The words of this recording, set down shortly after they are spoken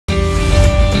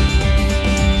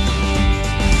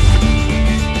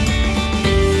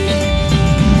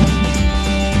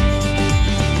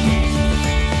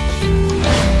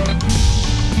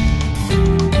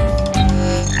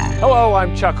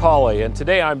I'm Chuck Hawley, and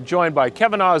today I'm joined by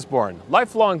Kevin Osborne,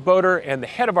 lifelong boater and the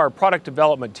head of our product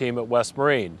development team at West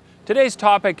Marine. Today's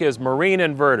topic is marine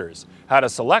inverters, how to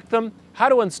select them, how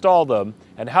to install them,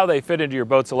 and how they fit into your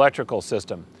boat's electrical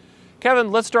system. Kevin,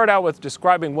 let's start out with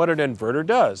describing what an inverter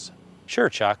does. Sure,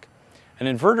 Chuck. An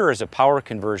inverter is a power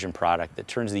conversion product that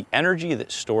turns the energy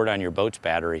that's stored on your boat's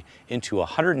battery into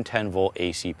 110-volt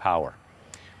AC power.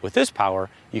 With this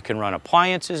power, you can run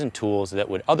appliances and tools that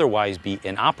would otherwise be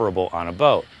inoperable on a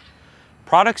boat.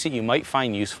 Products that you might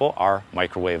find useful are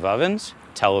microwave ovens,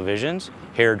 televisions,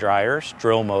 hair dryers,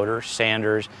 drill motors,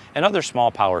 sanders, and other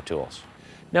small power tools.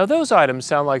 Now those items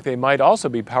sound like they might also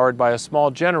be powered by a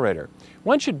small generator.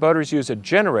 When should boaters use a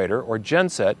generator or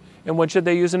genset, and when should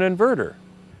they use an inverter?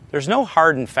 There's no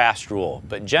hard and fast rule,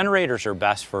 but generators are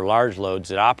best for large loads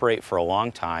that operate for a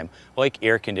long time, like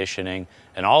air conditioning,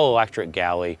 an all-electric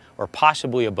galley, or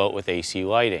possibly a boat with AC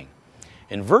lighting.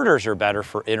 Inverters are better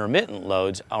for intermittent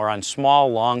loads or on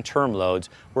small, long-term loads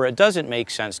where it doesn't make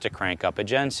sense to crank up a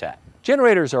genset.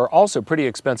 Generators are also pretty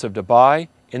expensive to buy,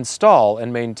 install,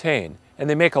 and maintain, and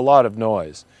they make a lot of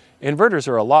noise. Inverters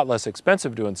are a lot less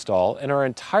expensive to install and are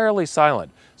entirely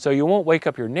silent, so you won't wake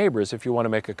up your neighbors if you want to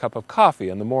make a cup of coffee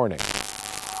in the morning.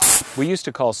 We used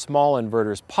to call small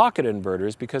inverters pocket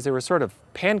inverters because they were sort of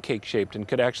pancake-shaped and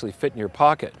could actually fit in your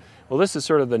pocket. Well, this is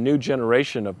sort of the new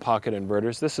generation of pocket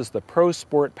inverters. This is the Pro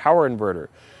Sport Power Inverter.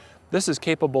 This is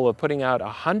capable of putting out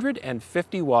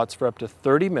 150 watts for up to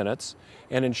 30 minutes,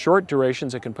 and in short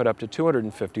durations it can put up to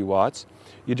 250 watts.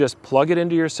 You just plug it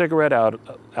into your cigarette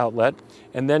outlet,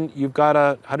 and then you've got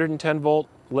a 110-volt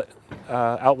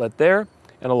outlet there,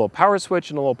 and a little power switch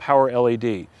and a little power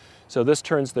LED. So this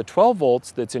turns the 12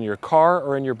 volts that's in your car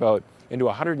or in your boat into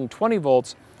 120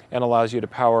 volts and allows you to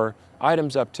power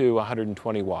items up to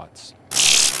 120 watts.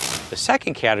 The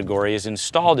second category is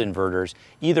installed inverters,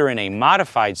 either in a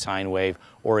modified sine wave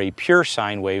or a pure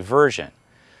sine wave version.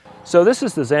 So this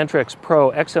is the Xantrex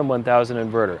Pro XM1000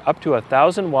 inverter, up to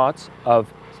 1,000 watts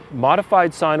of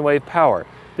modified sine wave power.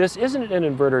 This isn't an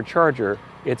inverter charger,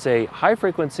 it's a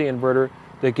high-frequency inverter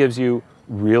that gives you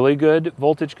really good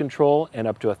voltage control and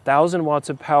up to 1,000 watts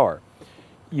of power.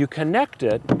 You connect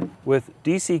it with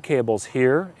DC cables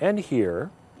here and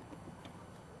here,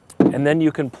 and then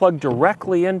you can plug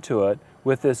directly into it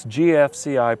with this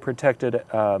GFCI protected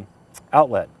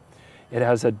outlet. It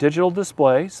has a digital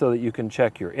display so that you can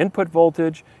check your input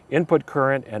voltage, input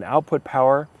current, and output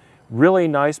power. Really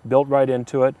nice, built right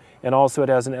into it, and also it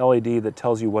has an LED that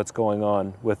tells you what's going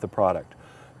on with the product.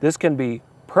 This can be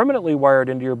permanently wired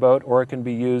into your boat, or it can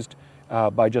be used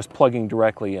by just plugging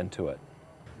directly into it.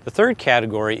 The third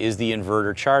category is the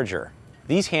inverter charger.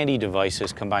 These handy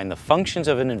devices combine the functions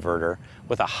of an inverter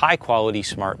with a high-quality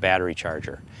smart battery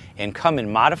charger and come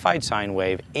in modified sine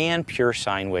wave and pure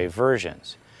sine wave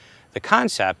versions. The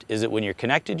concept is that when you're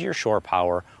connected to your shore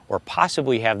power or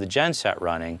possibly have the genset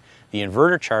running, the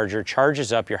inverter charger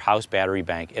charges up your house battery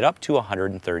bank at up to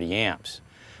 130 amps.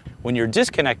 When you're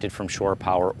disconnected from shore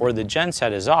power or the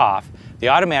genset is off, they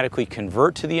automatically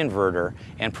convert to the inverter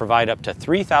and provide up to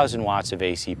 3,000 watts of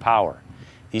AC power.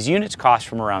 These units cost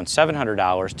from around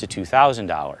 $700 to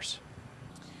 $2,000.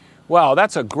 Wow,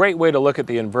 that's a great way to look at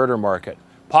the inverter market.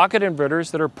 Pocket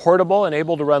inverters that are portable and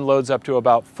able to run loads up to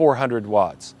about 400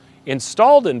 watts.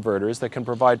 Installed inverters that can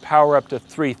provide power up to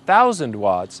 3,000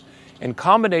 watts, and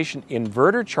combination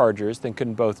inverter chargers that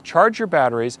can both charge your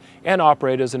batteries and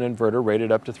operate as an inverter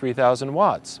rated up to 3,000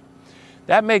 watts.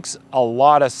 That makes a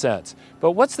lot of sense.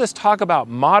 But what's this talk about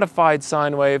modified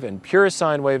sine wave and pure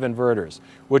sine wave inverters?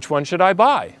 Which one should I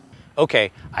buy?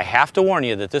 Okay, I have to warn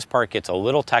you that this part gets a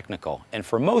little technical, and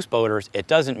for most boaters, it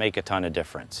doesn't make a ton of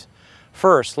difference.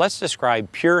 First, let's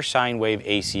describe pure sine wave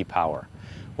AC power.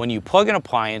 When you plug an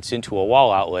appliance into a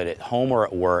wall outlet at home or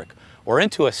at work, or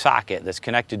into a socket that's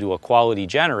connected to a quality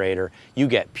generator, you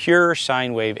get pure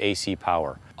sine wave AC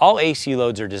power. All AC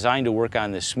loads are designed to work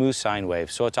on this smooth sine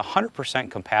wave, so it's 100%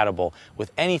 compatible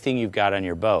with anything you've got on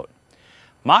your boat.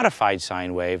 Modified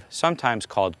sine wave, sometimes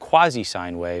called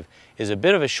quasi-sine wave, is a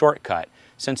bit of a shortcut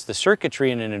since the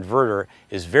circuitry in an inverter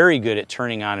is very good at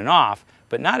turning on and off,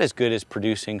 but not as good as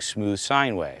producing smooth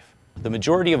sine wave. The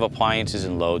majority of appliances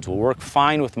and loads will work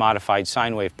fine with modified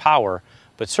sine wave power,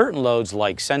 but certain loads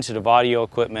like sensitive audio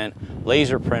equipment,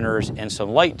 laser printers, and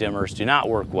some light dimmers do not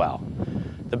work well.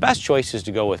 The best choice is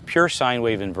to go with pure sine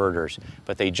wave inverters,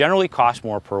 but they generally cost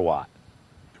more per watt.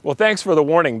 Well, thanks for the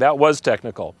warning. That was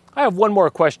technical. I have one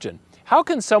more question. How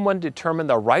can someone determine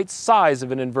the right size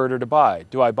of an inverter to buy?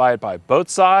 Do I buy it by boat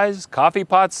size, coffee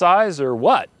pot size, or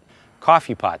what?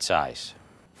 Coffee pot size.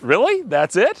 Really?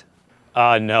 That's it?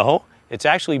 No. It's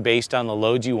actually based on the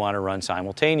loads you want to run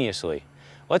simultaneously.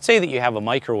 Let's say that you have a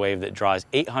microwave that draws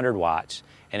 800 watts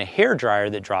and a hair dryer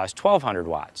that draws 1200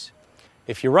 watts.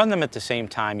 If you run them at the same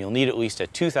time, you'll need at least a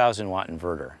 2000 watt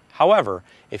inverter. However,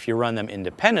 if you run them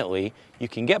independently, you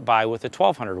can get by with a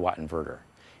 1200 watt inverter.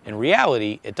 In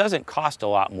reality, it doesn't cost a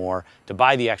lot more to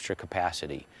buy the extra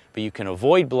capacity, but you can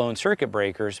avoid blown circuit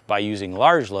breakers by using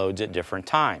large loads at different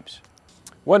times.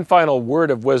 One final word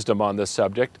of wisdom on this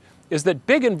subject is that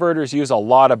big inverters use a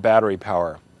lot of battery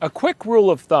power. A quick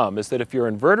rule of thumb is that if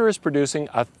your inverter is producing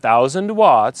 1000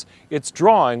 watts, it's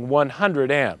drawing 100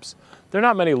 amps. There are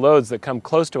not many loads that come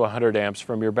close to 100 amps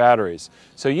from your batteries,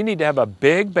 so you need to have a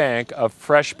big bank of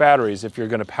fresh batteries if you're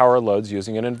going to power loads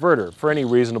using an inverter for any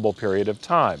reasonable period of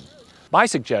time. My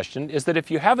suggestion is that if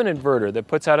you have an inverter that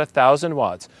puts out 1000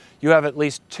 watts, you have at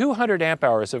least 200 amp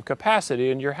hours of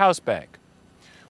capacity in your house bank.